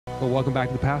Well, welcome back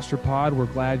to the Pastor Pod. We're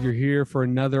glad you're here for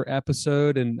another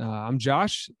episode. And I'm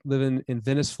Josh, living in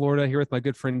Venice, Florida, here with my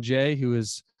good friend Jay, who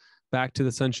is back to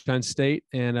the Sunshine State.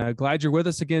 And glad you're with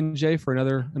us again, Jay, for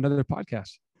another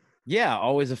podcast. Yeah,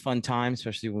 always a fun time,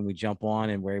 especially when we jump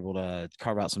on and we're able to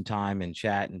carve out some time and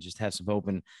chat and just have some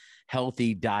open,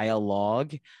 healthy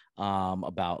dialogue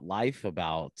about life,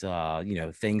 about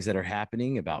things that are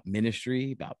happening, about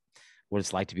ministry, about what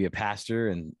it's like to be a pastor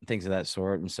and things of that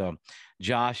sort. And so,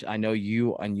 Josh, I know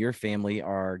you and your family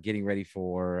are getting ready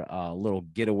for a little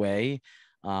getaway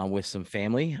with some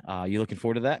family. You looking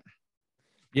forward to that?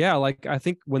 Yeah, like I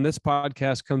think when this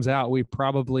podcast comes out, we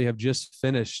probably have just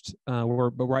finished.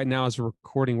 But right now, as we're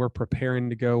recording, we're preparing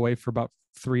to go away for about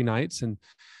 3 nights, and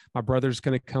my brother's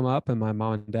going to come up, and my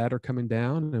mom and dad are coming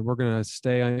down, and we're going to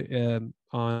stay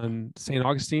on St.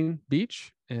 Augustine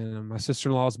Beach. And my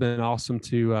sister-in-law has been awesome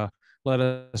to let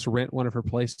us rent one of her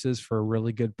places for a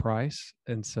really good price,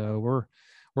 and so we're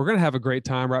going to have a great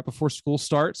time right before school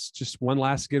starts. Just one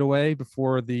last getaway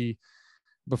before the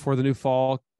new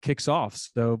fall kicks off.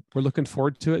 So we're looking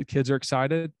forward to it. Kids are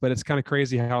excited, but it's kind of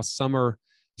crazy how summer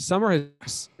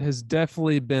has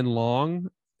definitely been long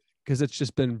because it's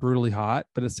just been brutally hot.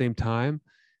 But at the same time,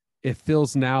 it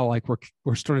feels now like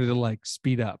we're starting to like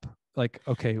speed up. Like,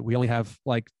 okay, we only have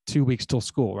like 2 weeks till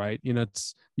school, right? You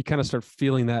kind of start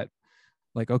feeling that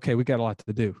like, okay, we got a lot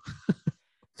to do.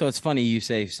 So it's funny you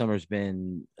say summer's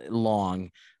been long.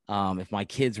 If my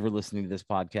kids were listening to this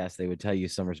podcast, they would tell you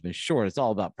summer's been short. It's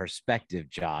all about perspective,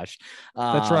 Josh.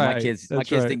 That's right. My kids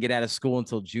didn't get out of school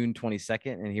until June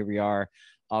 22nd. And here we are,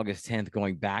 August 10th,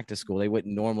 going back to school. They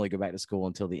wouldn't normally go back to school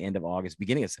until the end of August,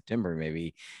 beginning of September,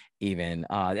 maybe even.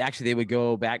 Actually, they would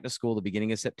go back to school the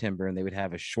beginning of September, and they would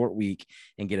have a short week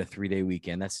and get a 3-day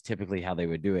weekend. That's typically how they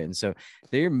would do it. And so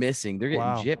they're getting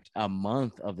gypped a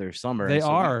month of their summer. They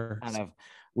are.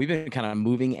 We've been kind of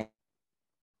moving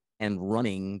and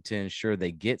running to ensure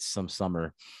they get some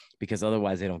summer, because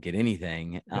otherwise they don't get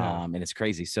anything. Yeah. And it's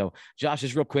crazy. So Josh,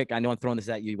 just real quick, I know I'm throwing this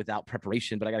at you without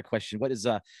preparation, but I got a question. What's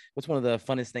one of the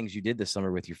funnest things you did this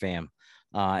summer with your fam?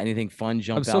 Anything fun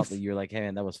jumped out that you're like, hey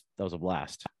man, that was a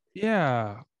blast?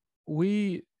 Yeah.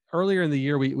 Earlier in the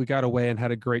year, we got away and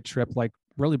had a great trip, like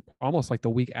really almost like the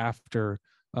week after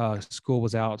school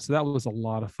was out. So that was a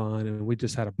lot of fun. And we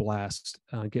just had a blast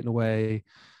getting away,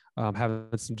 having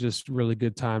some just really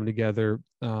good time together.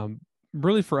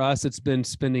 Really for us, it's been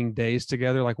spending days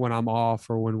together. Like when I'm off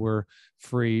or when we're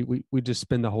free, we just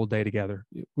spend the whole day together.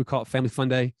 We call it Family Fun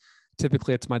Day.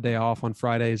 Typically it's my day off on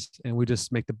Fridays, and we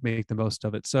just make the most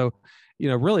of it. So,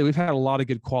 really we've had a lot of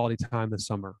good quality time this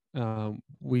summer.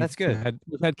 That's good.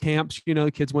 We've had camps,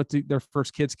 the kids went to their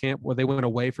first kids camp where they went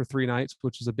away for 3 nights,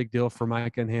 which is a big deal for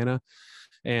Micah and Hannah.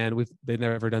 And they've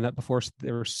never done that before. So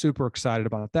they were super excited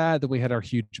about that. Then we had our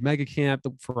huge mega camp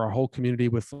for our whole community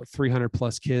with 300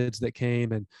 plus kids that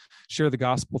came and shared the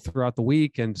gospel throughout the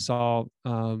week, and saw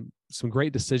some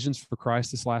great decisions for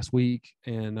Christ this last week.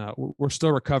 And we're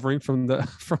still recovering from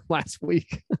last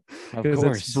week because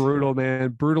it's brutal, man,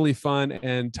 brutally fun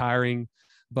and tiring.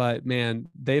 But man,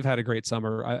 they've had a great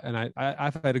summer,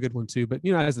 I've had a good one too. But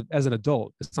as an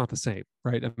adult, it's not the same,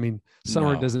 right? I mean,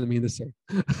 summer doesn't mean the same.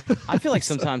 I feel like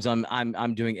sometimes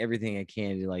I'm doing everything I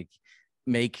can to like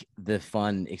make the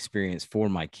fun experience for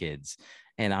my kids,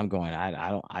 and I'm going,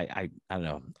 I don't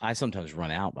know. I sometimes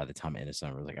run out by the time end of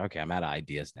summer. It's like, okay, I'm out of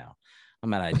ideas now.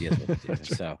 I'm out of ideas what to do.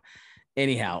 So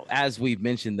anyhow, as we've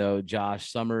mentioned though,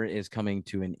 Josh, summer is coming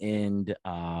to an end.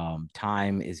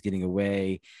 Time is getting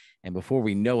away. And before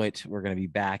we know it, we're going to be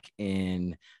back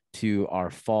into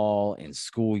our fall and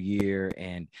school year.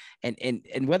 And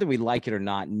whether we like it or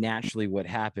not, naturally what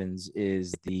happens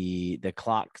is the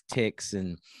clock ticks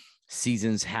and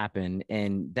seasons happen.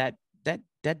 And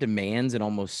that demands and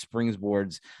almost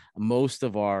springboards most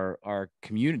of our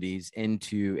communities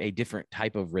into a different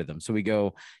type of rhythm. So we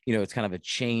go, it's kind of a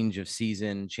change of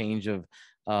season, change of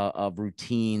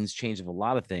routines, change of a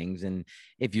lot of things. And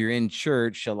if you're in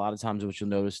church, a lot of times what you'll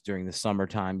notice during the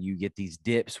summertime, you get these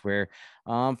dips where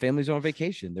families are on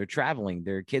vacation, they're traveling,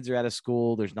 their kids are out of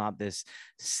school. There's not this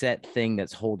set thing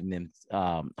that's holding them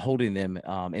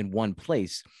in one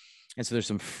place. And so there's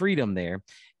some freedom there.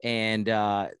 And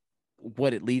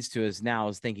what it leads to is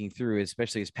thinking through,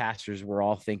 especially as pastors, we're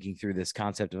all thinking through this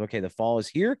concept of, okay, the fall is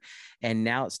here. And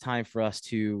now it's time for us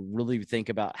to really think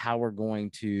about how we're going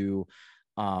to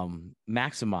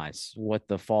maximize what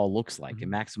the fall looks like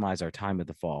and maximize our time at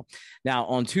the fall. Now,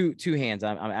 on two hands,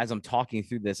 as I'm talking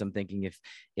through this, I'm thinking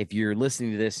if you're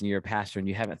listening to this and you're a pastor and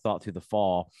you haven't thought through the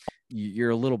fall,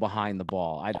 you're a little behind the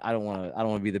ball. I don't want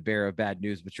to be the bearer of bad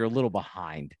news, but you're a little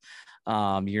behind.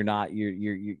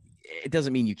 it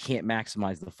doesn't mean you can't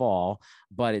maximize the fall,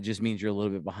 but it just means you're a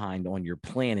little bit behind on your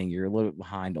planning. You're a little bit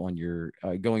behind on your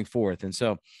going forth. And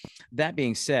so that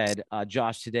being said,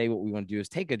 Josh, today what we want to do is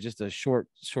take just a short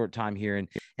time here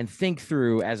and think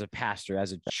through, as a pastor,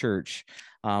 as a church,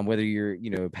 whether you're,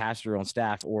 a pastor on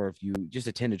staff or if you just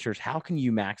attend a church, how can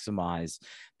you maximize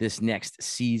this next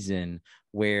season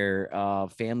where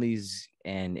families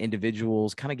and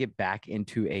individuals kind of get back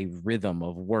into a rhythm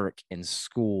of work and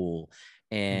school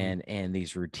and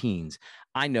these routines?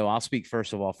 I know I'll speak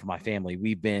first of all for my family.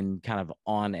 We've been kind of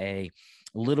on a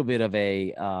little bit of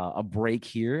a break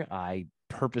here. I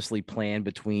purposely planned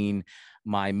between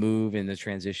my move and the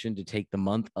transition to take the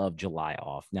month of July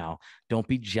off. Now, don't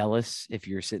be jealous if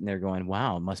you're sitting there going,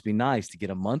 wow, it must be nice to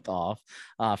get a month off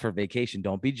for vacation.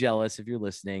 Don't be jealous if you're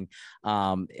listening.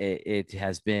 It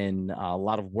has been a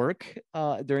lot of work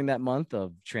during that month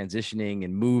of transitioning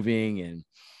and moving and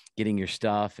getting your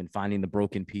stuff and finding the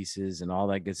broken pieces and all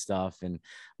that good stuff and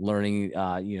learning,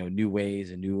 new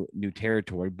ways and new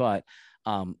territory. But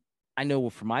I know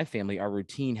for my family, our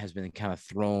routine has been kind of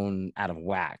thrown out of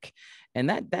whack, and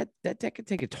that could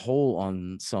take a toll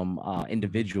on some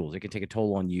individuals. It could take a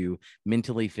toll on you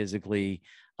mentally, physically,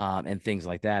 and things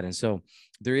like that. And so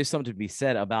there is something to be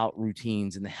said about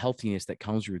routines and the healthiness that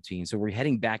comes with routine. So we're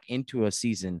heading back into a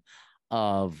season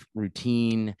of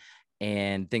routine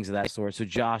and things of that sort. So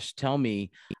Josh, tell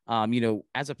me,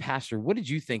 as a pastor, what did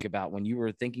you think about when you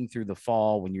were thinking through the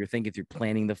fall, when you were thinking through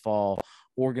planning the fall,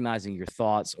 organizing your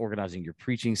thoughts, organizing your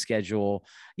preaching schedule,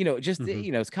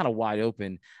 it's kind of wide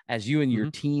open as you and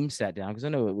your team sat down. Cause I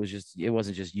know it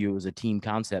wasn't just you, it was a team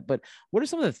concept, but what are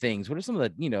some of the things, what are some of the,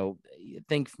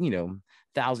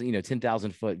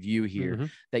 10,000 foot view here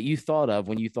that you thought of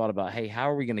when you thought about, hey, how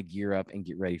are we going to gear up and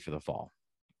get ready for the fall?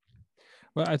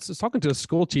 Well, I was talking to a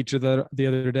school teacher the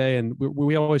other day, and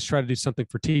we always try to do something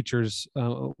for teachers.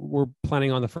 We're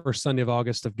planning on the first Sunday of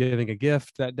August of giving a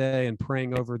gift that day and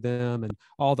praying over them and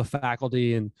all the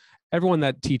faculty and everyone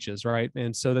that teaches, right?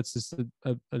 And so that's just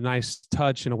a nice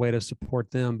touch and a way to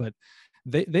support them. But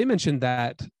they mentioned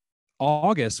that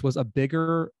August was a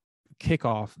bigger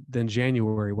kickoff than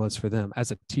January was for them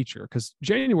as a teacher, because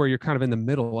January, you're kind of in the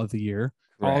middle of the year.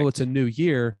 Correct. Although it's a new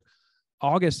year,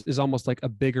 August is almost like a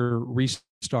bigger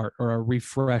restart or a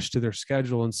refresh to their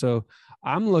schedule. And so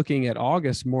I'm looking at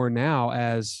August more now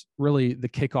as really the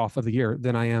kickoff of the year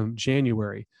than I am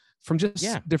January, from just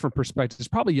different perspectives.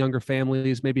 Probably younger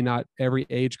families, maybe not every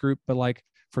age group, but like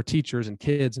for teachers and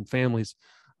kids and families,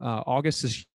 August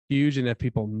is huge. And if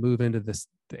people move into the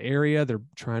area, they're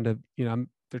trying to,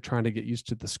 they're trying to get used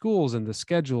to the schools and the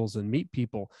schedules and meet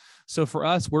people. So for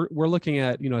us, we're looking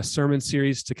at, a sermon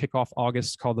series to kick off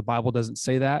August called The Bible Doesn't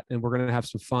Say That. And we're going to have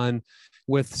some fun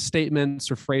with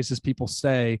statements or phrases people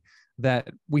say that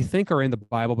we think are in the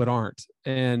Bible, but aren't.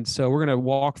 And so we're going to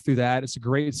walk through that. It's a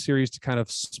great series to kind of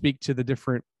speak to the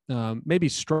different, maybe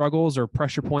struggles or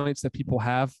pressure points that people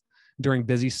have during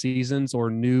busy seasons or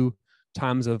new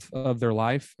times of their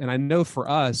life. And I know for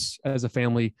us as a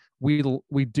family, we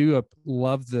do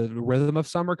love the rhythm of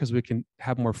summer because we can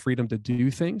have more freedom to do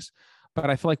things. But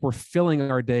I feel like we're filling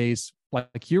our days,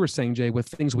 like you were saying, Jay, with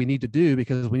things we need to do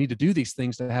because we need to do these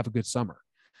things to have a good summer.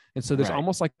 And so there's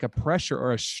almost like a pressure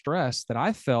or a stress that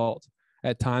I felt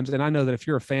at times. And I know that if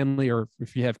you're a family or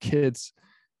if you have kids,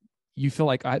 you feel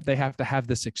like they have to have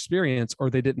this experience or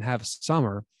they didn't have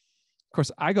summer. Of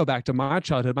course, I go back to my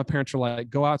childhood. My parents were like,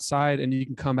 go outside and you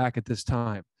can come back at this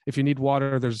time. If you need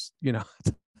water, there's,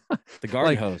 the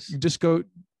garden hose. Just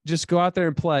go out there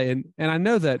and play. And I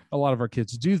know that a lot of our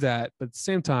kids do that, but at the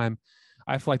same time,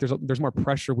 I feel like there's more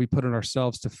pressure we put on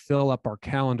ourselves to fill up our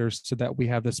calendars so that we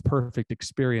have this perfect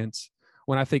experience,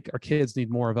 when I think our kids need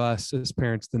more of us as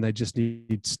parents than they just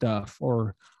need stuff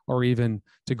or even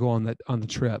to go on the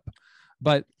trip.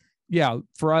 But yeah,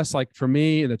 for us, like for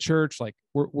me in the church, like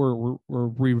we're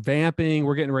revamping,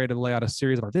 we're getting ready to lay out a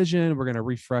series of our vision. We're going to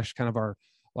refresh kind of our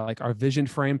vision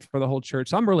frame for the whole church.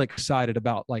 So I'm really excited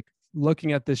about like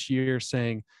looking at this year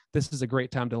saying, this is a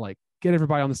great time to like get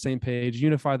everybody on the same page,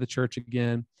 unify the church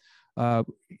again,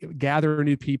 gather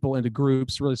new people into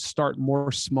groups, really start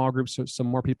more small groups so some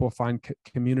more people find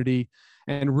community,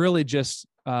 and really just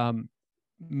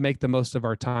make the most of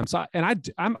our time. So,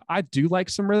 I do like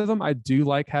some rhythm. I do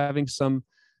like having some,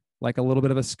 like a little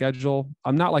bit of a schedule.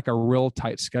 I'm not like a real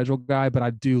tight schedule guy, but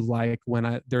I do like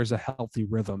when there's a healthy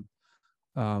rhythm.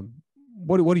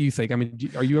 What do you think? I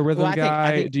mean, are you a rhythm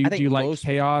guy? Do you like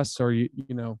chaos or you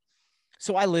know?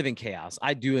 So I live in chaos.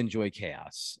 I do enjoy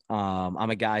chaos.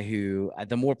 I'm a guy who,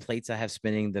 the more plates I have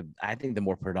spinning, I think the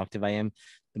more productive I am,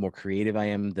 the more creative I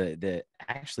am,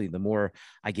 actually the more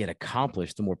I get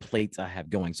accomplished, the more plates I have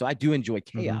going. So I do enjoy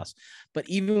chaos, but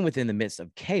even within the midst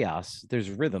of chaos, there's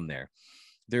rhythm there.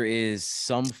 There is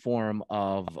some form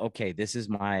of, okay, this is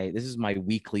my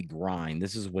weekly grind.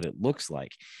 This is what it looks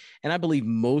like. And I believe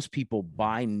most people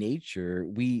by nature,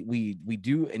 we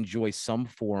do enjoy some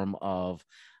form of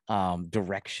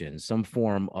direction, some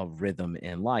form of rhythm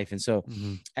in life. And so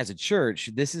as a church,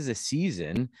 this is a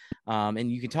season, and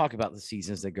you can talk about the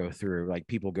seasons that go through, like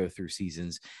people go through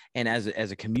seasons. And as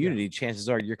a community, chances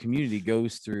are your community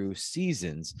goes through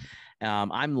seasons.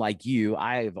 I'm like you.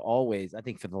 I've always, I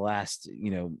think for the last,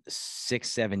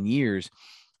 6-7 years,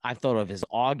 I've thought of as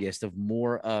August of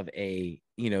more of a,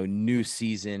 new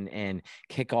season and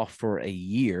kickoff for a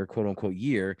year, quote unquote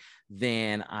year,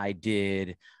 than I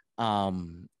did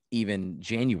even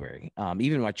January.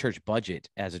 Even my church budget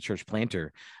as a church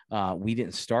planter, we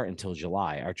didn't start until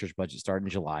July. Our church budget started in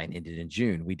July and ended in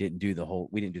June. We didn't do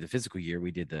the physical year.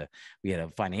 We had a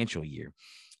financial year.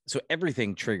 So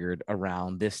everything triggered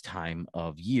around this time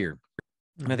of year.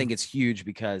 And I think it's huge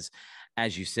because,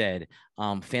 as you said,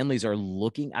 families are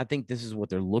looking, I think this is what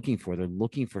they're looking for. They're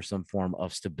looking for some form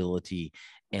of stability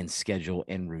and schedule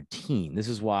and routine. This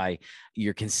is why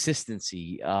your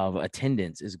consistency of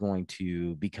attendance is going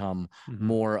to become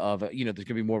more of there's going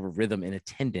to be more of a rhythm in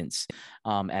attendance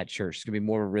at church. It's going to be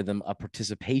more of a rhythm of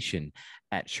participation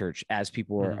at church as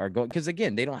people are going, because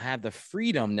again, they don't have the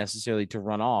freedom necessarily to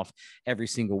run off every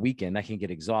single weekend. That can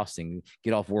get exhausting.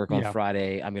 Get off work on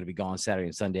Friday. I'm going to be gone Saturday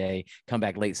and Sunday, come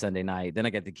back late Sunday night. Then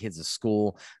I got the kids to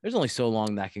school. There's only so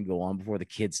long that can go on before the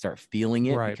kids start feeling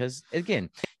it, because again,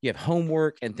 you have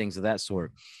homework and things of that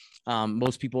sort.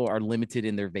 Most people are limited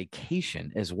in their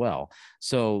vacation as well.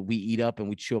 So we eat up and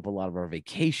we chew up a lot of our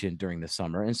vacation during the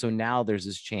summer. And so now there's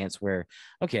this chance where,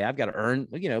 okay, I've got to earn,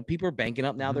 people are banking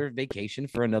up now their vacation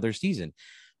for another season.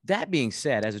 That being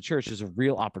said, as a church, there's a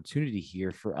real opportunity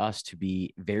here for us to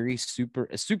be very super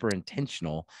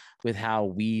intentional with how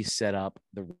we set up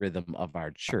the rhythm of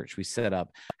our church. We set up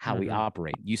how we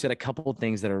operate. You said a couple of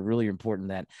things that are really important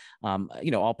that,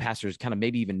 all pastors kind of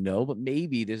maybe even know, but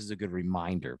maybe this is a good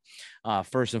reminder.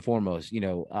 First and foremost,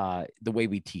 the way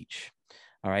we teach.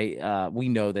 All right. We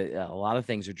know that a lot of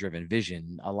things are driven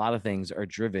vision. A lot of things are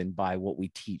driven by what we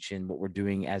teach and what we're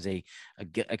doing as a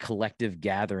collective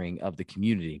gathering of the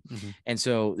community. And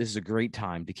so this is a great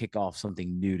time to kick off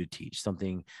something new to teach,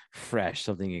 something fresh,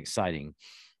 something exciting.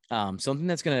 Something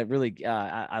that's going to really,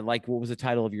 I like, what was the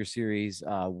title of your series?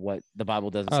 What the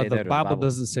Bible doesn't say that. The Bible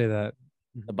doesn't say that.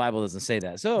 The Bible doesn't say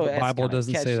that. So the Bible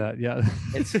doesn't say that. Yeah.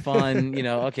 It's fun.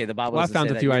 Okay. The Bible. Well, I found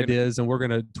a few ideas and we're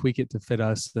going to tweak it to fit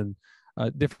us. And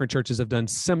different churches have done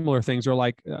similar things, or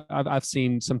like I've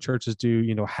seen some churches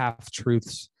do, half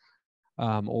truths,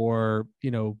 or,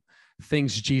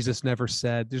 things Jesus never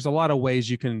said. There's a lot of ways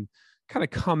you can kind of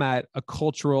come at a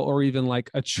cultural or even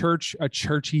like a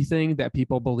churchy thing that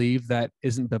people believe that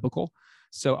isn't biblical.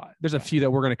 So there's a few that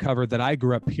we're going to cover that I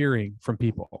grew up hearing from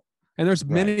people. And there's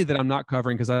many that I'm not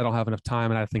covering because I don't have enough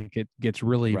time. And I think it gets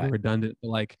really redundant.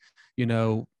 Like,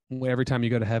 every time you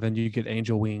go to heaven, you get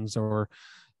angel wings, or,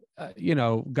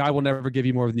 God will never give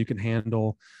you more than you can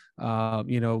handle.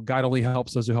 God only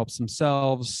helps those who helps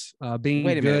themselves. Being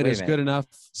good is good enough.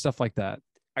 Stuff like that.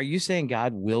 Are you saying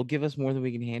God will give us more than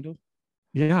we can handle?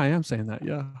 Yeah, I am saying that.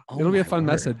 Yeah. It'll be a fun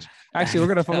message. Actually,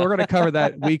 we're going to cover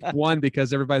that week 1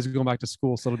 because everybody's going back to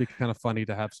school. So it'll be kind of funny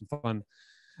to have some fun.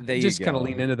 Just kind of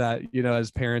lean into that,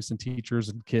 as parents and teachers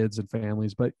and kids and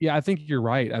families. But yeah, I think you're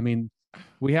right. I mean,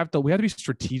 we have to be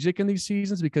strategic in these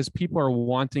seasons because people are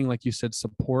wanting, like you said,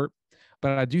 support.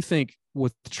 But I do think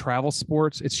with travel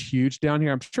sports, it's huge down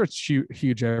here. I'm sure it's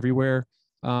huge everywhere.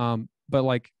 But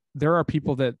like there are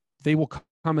people that they will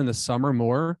come in the summer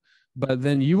more, but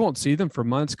then you won't see them for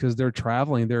months because they're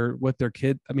traveling. They're with their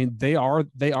kid. I mean, they are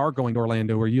going to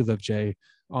Orlando where you live, Jay,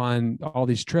 on all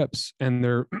these trips, and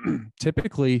they're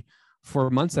typically for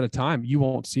months at a time. You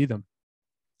won't see them.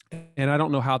 And I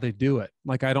don't know how they do it.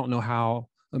 Like, I don't know how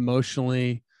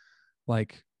emotionally,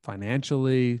 like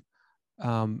financially,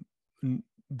 the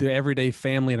everyday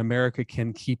family in America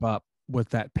can keep up with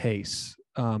that pace.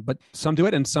 But some do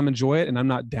it and some enjoy it. And I'm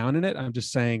not down in it. I'm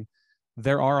just saying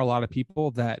there are a lot of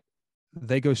people that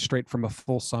they go straight from a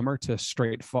full summer to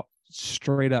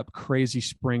straight up crazy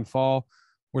spring, fall,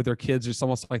 where their kids are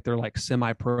almost like they're like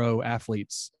semi-pro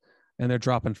athletes. And they're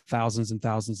dropping thousands and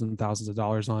thousands and thousands of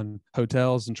dollars on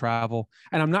hotels and travel.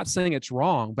 And I'm not saying it's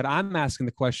wrong, but I'm asking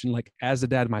the question, like, as a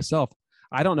dad myself,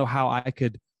 I don't know how I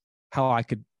could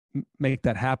make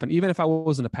that happen. Even if I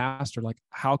wasn't a pastor, like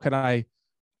how could I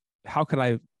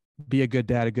be a good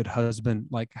dad, a good husband?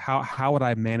 Like how would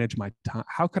I manage my time?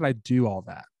 How could I do all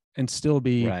that and still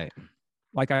be right.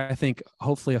 like, I think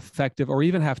hopefully effective, or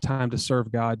even have time to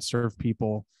serve God, serve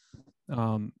people.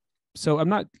 So I'm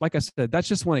not, like I said, that's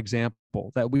just one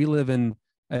example that we live in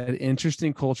an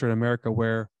interesting culture in America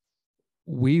where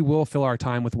we will fill our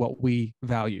time with what we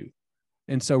value.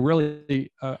 And so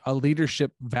really a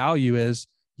leadership value is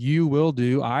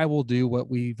I will do what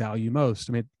we value most.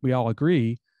 I mean, we all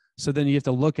agree. So then you have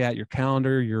to look at your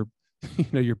calendar, your,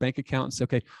 your bank account and say,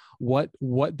 okay,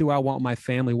 what do I want my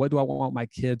family? What do I want my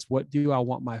kids? What do I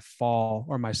want my fall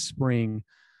or my spring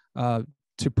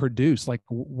to produce? Like,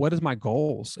 what is my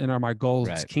goals? And are my goals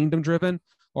Right. kingdom driven,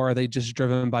 or are they just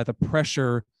driven by the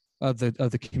pressure of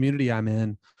the community I'm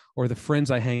in, or the friends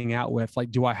I hang out with?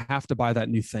 Like, do I have to buy that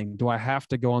new thing? Do I have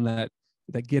to go on that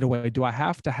getaway? Do I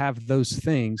have to have those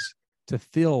things to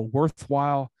feel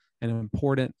worthwhile and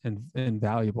important and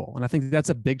valuable? And I think that's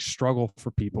a big struggle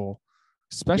for people,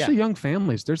 especially young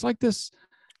families. There's like this,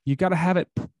 you got to have it,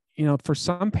 for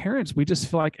some parents, we just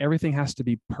feel like everything has to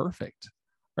be perfect.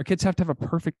 Our kids have to have a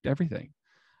perfect everything.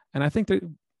 And I think that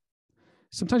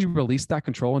sometimes you release that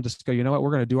control and just go, you know what,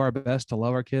 we're going to do our best to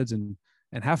love our kids and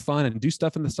have fun and do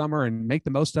stuff in the summer and make the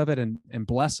most of it and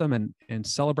bless them and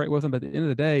celebrate with them. But at the end of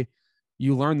the day,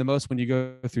 you learn the most when you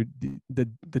go through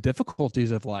the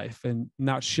difficulties of life and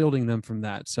not shielding them from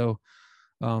that. So,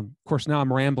 of course, now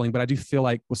I'm rambling, but I do feel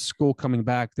like with school coming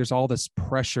back, there's all this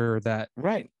pressure that,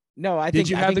 right. No, I did think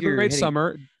you have the great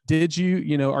summer? Did you,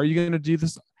 are you going to do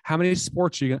this? How many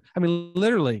sports are you going to, I mean,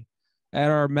 literally at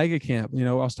our mega camp,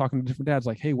 I was talking to different dads,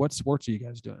 like, hey, what sports are you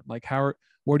guys doing? Like,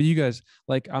 what are you guys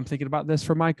like? I'm thinking about this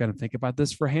for Micah. I'm thinking about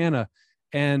this for Hannah.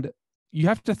 And you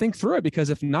have to think through it,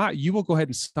 because if not, you will go ahead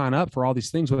and sign up for all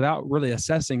these things without really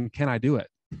assessing, can I do it?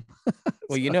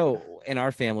 Well, in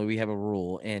our family, we have a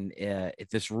rule, and if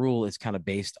this rule is kind of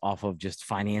based off of just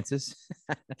finances,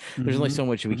 there's only so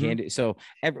much we can do. So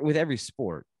with every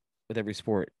sport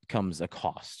comes a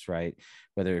cost, right?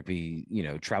 Whether it be,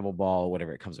 travel ball,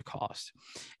 whatever, it comes a cost.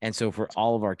 And so for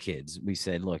all of our kids, we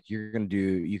said, look, you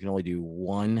can only do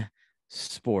one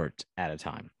sport at a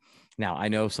time. Now, I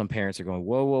know some parents are going,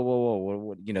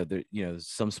 whoa,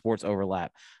 some sports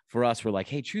overlap. For us, we're like,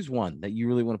 hey, choose one that you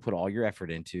really want to put all your effort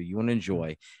into, you want to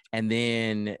enjoy. And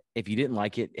then if you didn't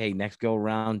like it, hey, next go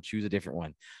around, choose a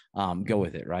different one. Go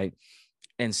with it, right?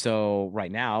 And so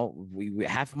right now,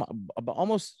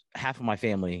 almost half of my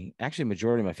family, actually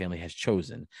majority of my family, has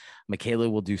chosen. Michaela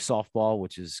will do softball,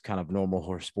 which is kind of normal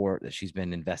her sport that she's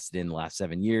been invested in the last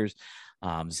 7 years.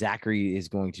 Zachary is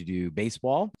going to do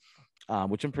baseball,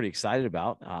 which I'm pretty excited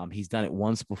about. He's done it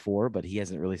once before, but he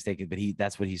hasn't really taken, but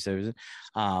that's what he says.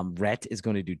 Rhett is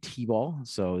going to do T-ball.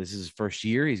 So this is his first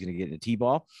year. He's going to get into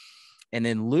T-ball. And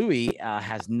then Louis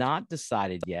has not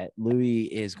decided yet. Louis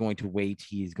is going to wait.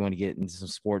 He's going to get into some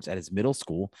sports at his middle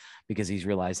school because he's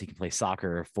realized he can play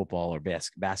soccer or football or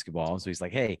basketball. So he's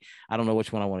like, hey, I don't know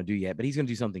which one I want to do yet, but he's going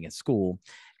to do something at school.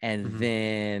 And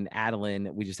then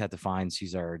Adeline, we just have to find,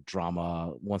 she's our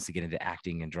drama, wants to get into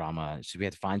acting and drama. So we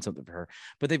have to find something for her.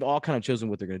 But they've all kind of chosen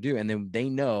what they're going to do. And then they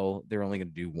know they're only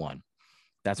going to do one.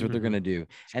 That's what they're going to do.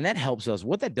 And that helps us.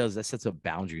 What that does, that sets up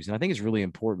boundaries. And I think it's really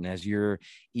important as you're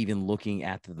even looking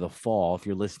at the fall, if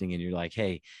you're listening and you're like,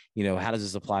 hey, how does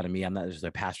this apply to me? I'm not just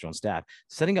a pastor on staff.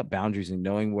 Setting up boundaries and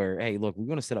knowing where, hey, look, we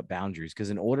want to set up boundaries,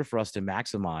 because in order for us to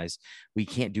maximize, we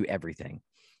can't do everything.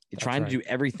 Trying to do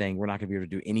everything, we're not going to be able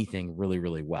to do anything really,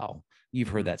 really well. You've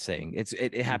heard that saying.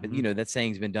 It happened. That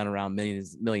saying's been done around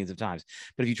millions of times.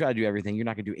 But if you try to do everything, you're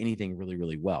not going to do anything really,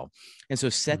 really well. And so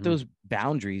set those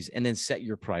boundaries and then set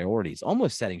your priorities,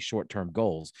 almost setting short-term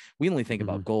goals. We only think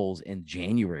about goals in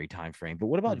January timeframe, but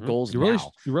what about goals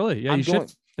now? You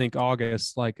should think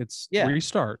August, like it's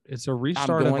restart. It's a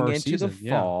restart of our season. The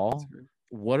fall.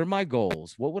 What are my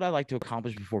goals? What would I like to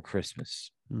accomplish before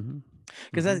Christmas?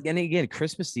 Because and again,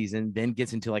 Christmas season then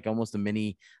gets into like almost a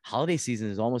mini holiday season,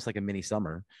 is almost like a mini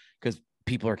summer, because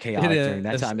people are chaotic during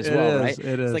that time as well, right?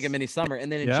 It's like a mini summer. And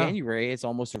then in January, it's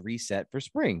almost a reset for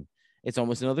spring. It's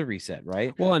almost another reset,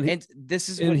 right? Well, and this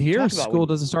is what here school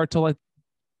doesn't start till like,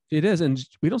 it is, and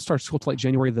we don't start school till like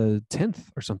January the 10th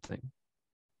or something.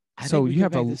 So you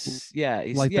have the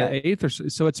 8th or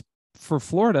so. It's for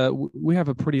Florida, we have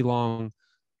a pretty long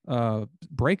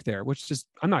break there, which just,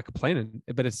 I'm not complaining,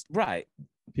 but it's right.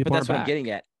 But that's what I'm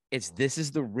getting at. This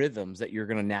is the rhythms that you're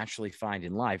going to naturally find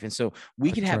in life. And so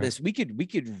we could have this, we could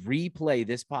replay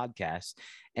this podcast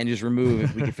and just remove,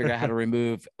 if we could figure out how to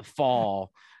remove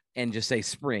fall and just say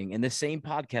spring, and the same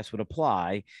podcast would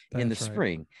apply in the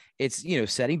spring. It's,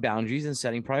 setting boundaries and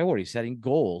setting priorities, setting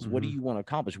goals. What do Mm-hmm. you want to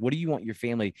accomplish? What do you want your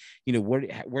family,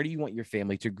 where do you want your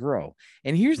family to grow?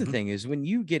 And here's the Mm-hmm. thing is, when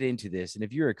you get into this, and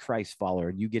if you're a Christ follower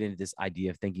and you get into this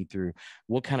idea of thinking through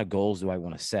what kind of goals do I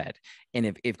want to set?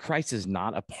 And if Christ is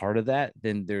not a part of that,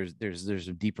 then there's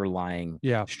some deeper lying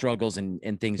Yeah. struggles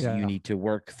and things that you Yeah. need to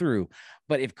work through.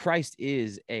 But if Christ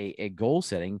is a goal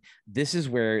setting, this is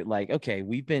where, like, okay,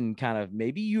 we've been kind of,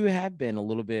 maybe you have been a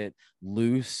little bit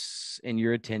loose in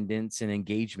your attendance and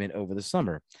engagement over the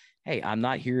summer. Hey, I'm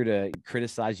not here to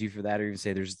criticize you for that or even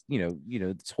say there's,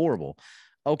 it's horrible.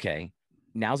 Okay,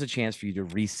 now's a chance for you to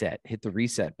reset, hit the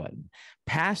reset button.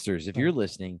 Pastors, if you're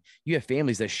listening, you have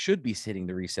families that should be hitting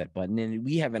the reset button. And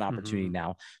we have an opportunity Mm-hmm.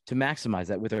 now to maximize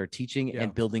that with our teaching Yeah.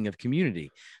 and building of community.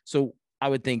 So I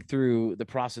would think through the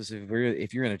process of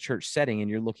if you're in a church setting and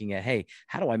you're looking at, hey,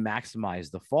 how do I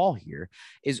maximize the fall here?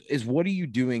 Is what are you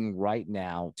doing right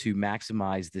now to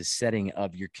maximize the setting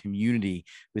of your community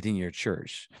within your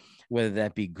church? Whether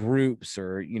that be groups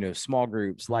or, small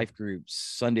groups, life groups,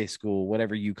 Sunday school,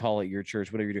 whatever you call it, your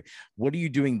church, whatever you do. What are you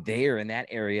doing there in that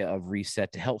area of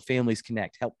reset to help families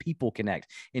connect, help people connect,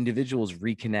 individuals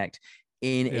reconnect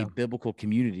in a biblical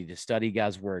community, to study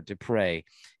God's word, to pray,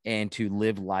 and to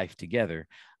live life together?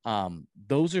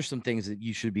 Those are some things that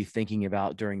you should be thinking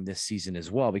about during this season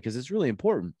as well, because it's really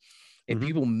important. If Mm-hmm.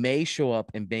 people may show up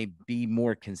and may be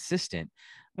more consistent,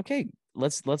 okay,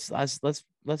 let's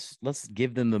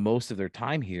give them the most of their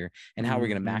time here, and how we're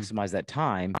going to maximize that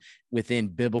time within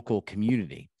biblical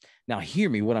community. Now, hear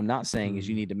me. What I'm not saying is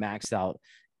you need to max out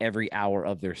every hour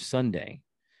of their Sunday,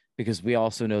 because we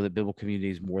also know that biblical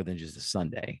community is more than just a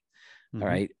Sunday. All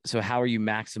right. So how are you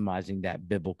maximizing that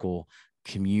biblical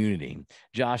community?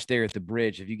 Josh, there at the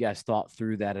bridge, have you guys thought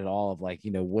through that at all, of like,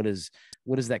 what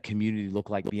does that community look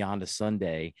like beyond a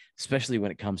Sunday, especially when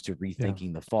it comes to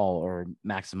rethinking the fall or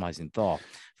maximizing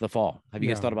the fall? Have you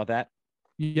guys thought about that?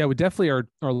 Yeah, we definitely are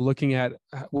looking at,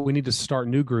 we need to start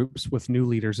new groups with new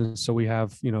leaders. And so we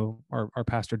have, our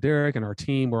pastor Derek and our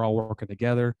team, we're all working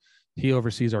together. He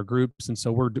oversees our groups. And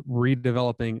so we're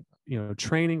redeveloping,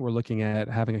 training. We're looking at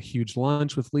having a huge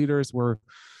lunch with leaders. We're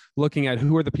looking at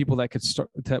who are the people that could start,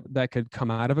 that could come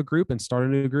out of a group and start a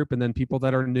new group. And then people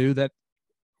that are new, that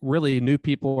really new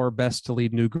people are best to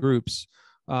lead new groups.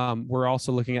 We're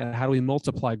also looking at how do we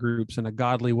multiply groups in a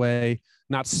godly way,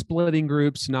 not splitting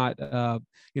groups, not, a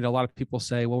lot of people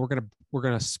say, well, we're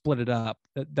going to split it up.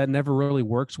 That never really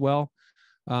works well.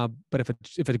 But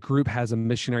if a group has a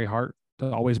missionary heart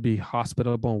to always be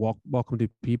hospitable and welcome to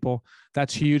people,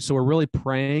 that's huge. So we're really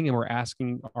praying and we're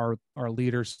asking our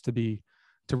leaders to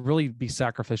really be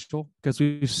sacrificial, because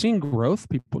we've seen growth,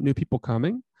 new people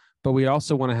coming, but we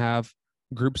also want to have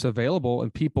groups available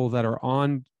and people that are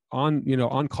on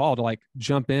call to like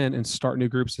jump in and start new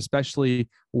groups, especially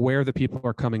where the people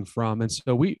are coming from. And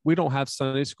so we don't have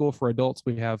Sunday school for adults.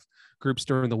 We have groups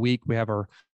during the week. We have our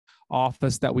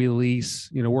office that we lease.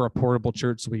 We're a portable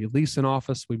church, so we lease an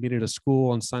office. We meet at a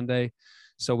school on Sunday.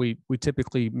 So we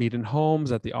typically meet in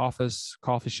homes, at the office,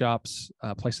 coffee shops,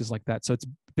 places like that. So it's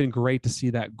been great to see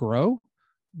that grow,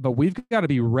 but we've got to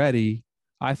be ready,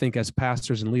 I think, as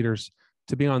pastors and leaders,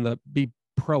 to be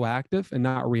proactive and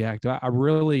not reactive. I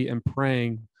really am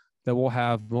praying that we'll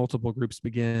have multiple groups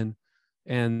begin,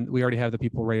 and we already have the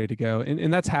people ready to go.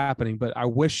 And that's happening. But I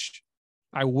wish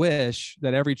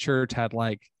that every church had,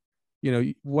 like,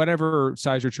 whatever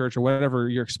size your church or whatever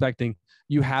you're expecting,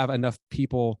 you have enough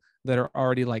people that are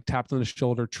already like tapped on the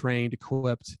shoulder, trained,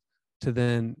 equipped to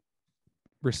then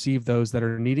receive those that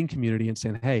are needing community and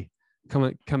saying, hey,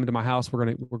 come into my house. We're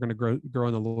gonna grow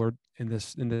in the Lord in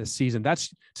this season.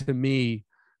 That's, to me,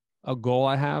 a goal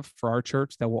I have for our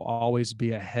church, that will always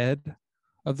be ahead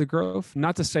of the growth.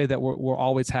 Not to say that we'll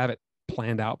always have it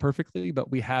planned out perfectly, but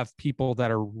we have people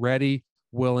that are ready,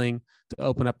 willing to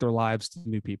open up their lives to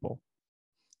new people.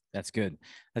 That's good.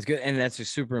 That's good. And that's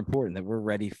just super important that we're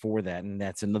ready for that. And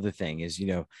that's another thing is,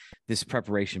 this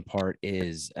preparation part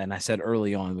is, and I said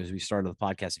early on as we started the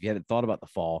podcast, if you haven't thought about the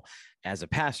fall as a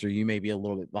pastor, you may be a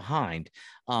little bit behind.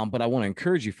 But I want to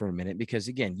encourage you for a minute, because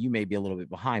again, you may be a little bit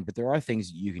behind, but there are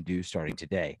things you can do starting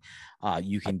today.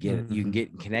 You can get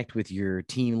and connect with your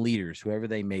team leaders, whoever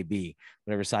they may be,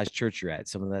 whatever size church you're at.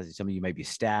 Some of you may be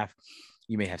staff.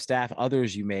 You may have staff.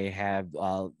 Others, you may have,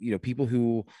 people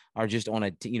who are just on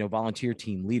a, volunteer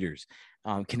team leaders.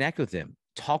 Connect with them,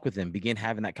 talk with them, begin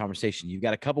having that conversation. You've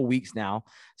got a couple weeks now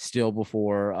still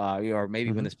before, or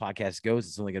maybe when this podcast goes,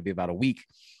 it's only going to be about a week,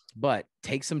 but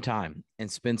take some time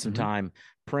and spend some time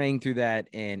praying through that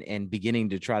and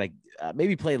beginning to try to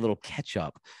maybe play a little catch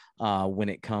up when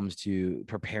it comes to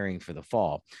preparing for the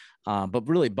fall. But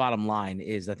really, bottom line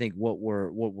is, I think what we're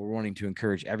wanting to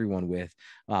encourage everyone with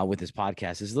this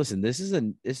podcast is, listen,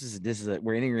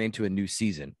 we're entering into a new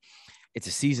season. It's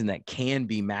a season that can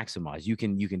be maximized. You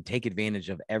can take advantage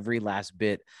of every last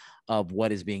bit of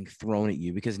what is being thrown at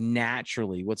you, because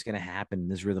naturally what's going to happen in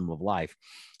this rhythm of life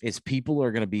is people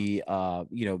are going to be,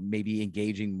 maybe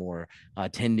engaging more,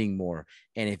 attending more.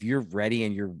 And if you're ready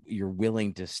and you're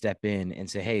willing to step in and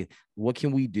say, hey, what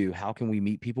can we do? How can we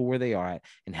meet people where they are at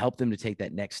and help them to take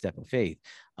that next step of faith?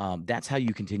 That's how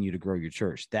you continue to grow your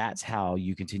church. That's how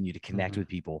you continue to connect with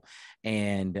people.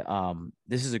 And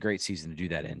this is a great season to do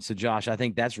that in. So Josh, I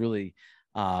think that's really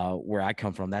where I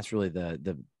come from. That's really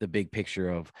the big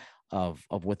picture of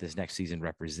what this next season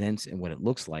represents and what it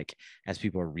looks like as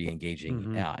people are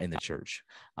re-engaging in the church.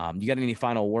 You got any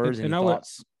final words? Any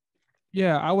thoughts?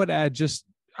 I would add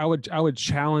I would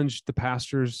challenge the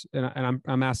pastors, and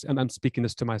I'm speaking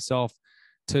this to myself,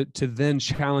 to then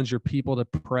challenge your people to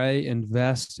pray,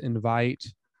 invest, invite,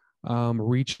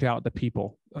 reach out to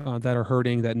people that are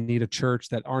hurting, that need a church,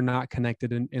 that are not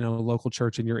connected in a local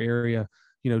church in your area.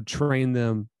 Train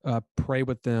them, pray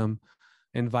with them,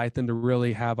 invite them to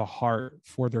really have a heart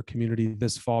for their community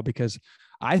this fall, because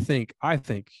I think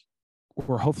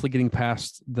we're hopefully getting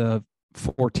past the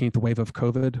 14th wave of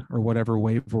COVID or whatever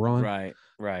wave we're on.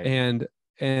 Right.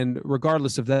 And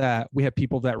regardless of that, we have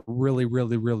people that really,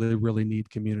 really, really, really need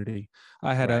community.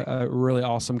 I had a really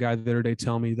awesome guy the other day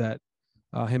tell me that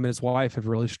him and his wife have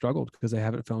really struggled because they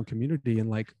haven't found community in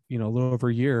a little over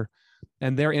a year,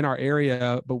 and they're in our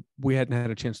area, but we hadn't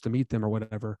had a chance to meet them or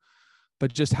whatever.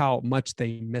 But just how much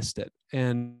they missed it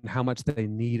and how much they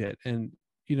need it. And,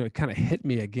 it kind of hit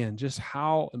me again, just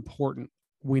how important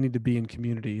we need to be in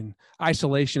community. And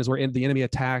isolation is where the enemy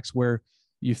attacks, where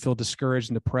you feel discouraged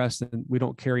and depressed and we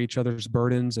don't carry each other's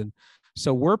burdens. And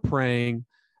so we're praying,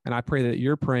 and I pray that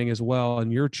you're praying as well in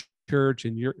your church,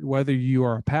 and whether you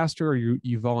are a pastor or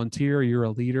you volunteer, or you're a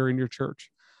leader in your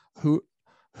church,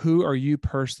 who are you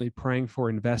personally praying for,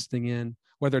 investing in?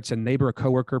 Whether it's a neighbor, a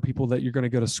coworker, people that you're going to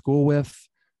go to school with,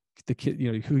 the kid,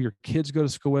 who your kids go to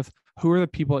school with, who are the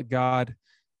people that God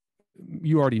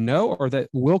you already know or that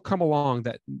will come along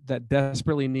that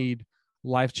desperately need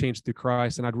life change through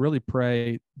Christ. And I'd really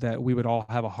pray that we would all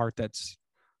have a heart that's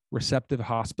receptive,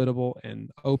 hospitable,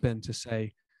 and open to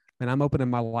say, man, I'm opening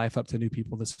my life up to new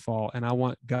people this fall, and I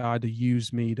want God to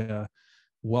use me to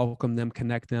welcome them,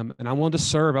 connect them. And I'm willing to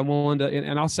serve. I'm willing to,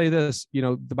 and I'll say this,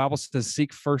 the Bible says,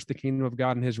 seek first the kingdom of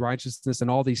God and his righteousness, and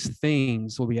all these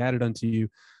things will be added unto you.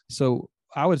 So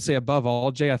I would say above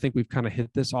all, Jay, I think we've kind of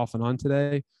hit this off and on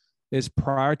today, is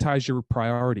prioritize your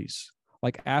priorities.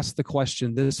 Like, ask the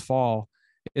question this fall,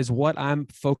 is what I'm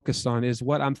focused on, is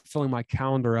what I'm filling my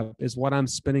calendar up, is what I'm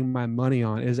spending my money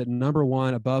on, is it number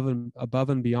one above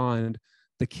and beyond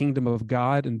the kingdom of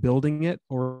God and building it?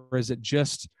 Or is it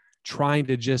just trying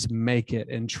to just make it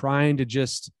and trying to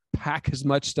just pack as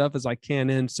much stuff as I can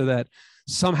in so that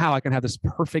somehow I can have this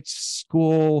perfect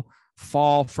school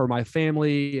fall for my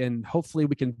family, and hopefully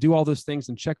we can do all those things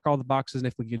and check all the boxes. And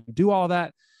if we can do all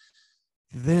that,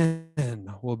 then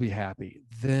we'll be happy.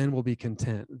 Then we'll be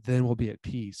content. Then we'll be at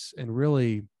peace. And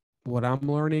really what I'm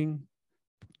learning,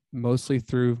 mostly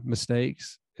through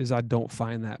mistakes, is I don't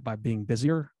find that by being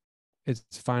busier. It's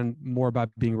find more by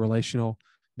being relational,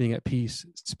 being at peace,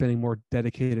 spending more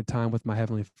dedicated time with my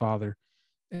Heavenly Father,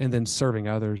 and then serving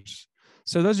others.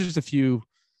 So those are just a few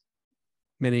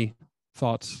many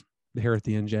thoughts here at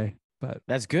the end, Jay. But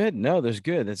that's good. No, that's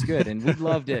good. That's good. And we'd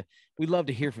love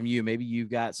to hear from you. Maybe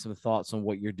you've got some thoughts on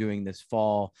what you're doing this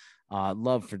fall.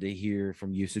 Love to hear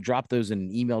from you. So drop those in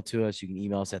an email to us. You can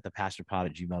email us at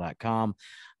thepastorpod@gmail.com.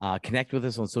 Connect with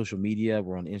us on social media.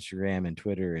 We're on Instagram and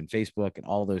Twitter and Facebook and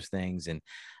all those things. And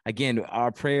again,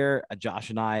 our prayer, Josh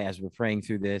and I, as we're praying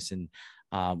through this, and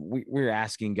we're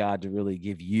asking God to really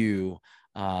give you,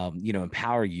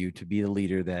 empower you to be the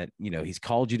leader that, he's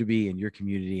called you to be in your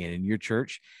community and in your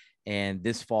church. And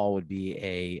this fall would be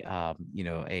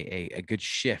a good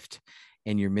shift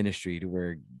in your ministry to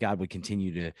where God would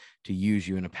continue to use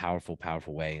you in a powerful,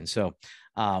 powerful way. And so,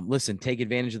 listen, take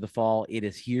advantage of the fall. It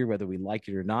is here, whether we like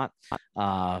it or not.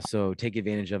 So take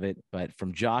advantage of it. But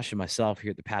from Josh and myself here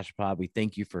at the Pastor Pod, we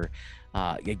thank you for,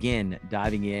 again,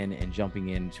 diving in and jumping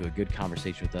into a good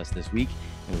conversation with us this week.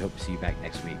 And we hope to see you back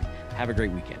next week. Have a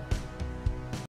great weekend.